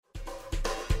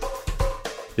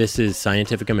This is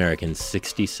Scientific American's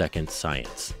 60-Second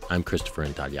Science. I'm Christopher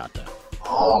Intagliata.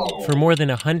 For more than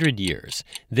 100 years,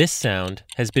 this sound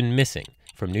has been missing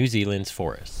from New Zealand's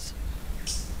forests.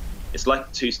 It's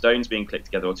like two stones being clicked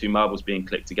together or two marbles being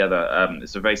clicked together.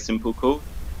 It's a very simple call.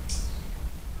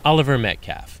 Oliver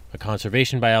Metcalf, a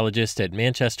conservation biologist at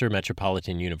Manchester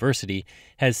Metropolitan University,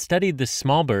 has studied the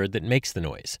small bird that makes the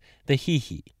noise, the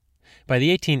hee-hee. By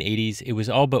the 1880s, it was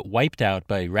all but wiped out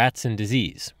by rats and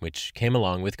disease, which came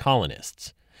along with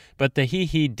colonists. But the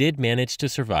hee-hee did manage to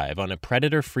survive on a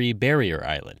predator-free barrier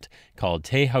island called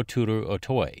Te Hauturu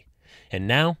Otoi, and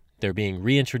now they're being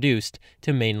reintroduced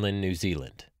to mainland New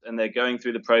Zealand. And they're going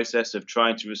through the process of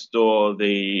trying to restore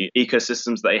the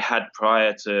ecosystems they had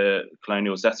prior to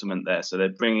colonial settlement there. So they're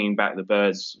bringing back the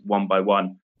birds one by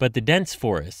one. But the dense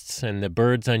forests and the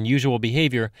birds' unusual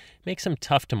behavior makes them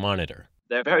tough to monitor.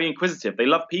 They're very inquisitive. They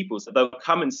love people, so they'll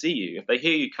come and see you. If they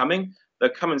hear you coming, they'll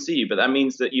come and see you. But that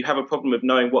means that you have a problem of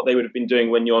knowing what they would have been doing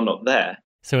when you're not there.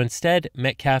 So instead,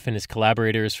 Metcalf and his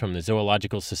collaborators from the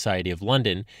Zoological Society of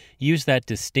London use that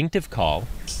distinctive call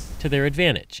to their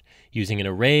advantage, using an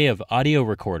array of audio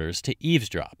recorders to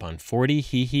eavesdrop on 40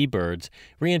 hee-hee birds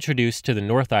reintroduced to the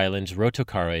North Island's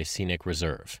Rotokare Scenic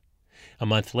Reserve. A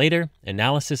month later,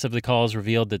 analysis of the calls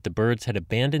revealed that the birds had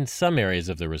abandoned some areas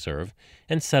of the reserve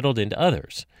and settled into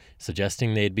others,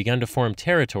 suggesting they had begun to form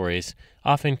territories,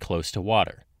 often close to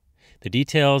water. The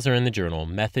details are in the journal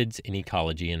Methods in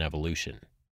Ecology and Evolution.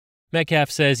 Metcalf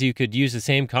says you could use the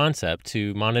same concept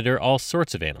to monitor all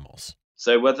sorts of animals.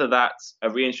 So whether that's a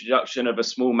reintroduction of a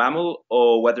small mammal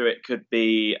or whether it could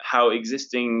be how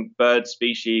existing bird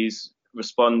species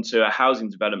respond to a housing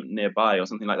development nearby or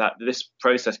something like that, this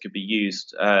process could be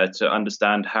used to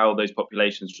understand how those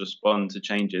populations respond to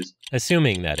changes.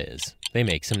 Assuming, that is, they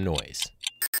make some noise.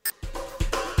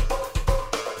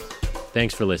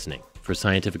 Thanks for listening. For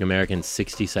Scientific American's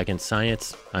 60-Second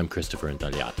Science, I'm Christopher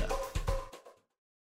Intagliata.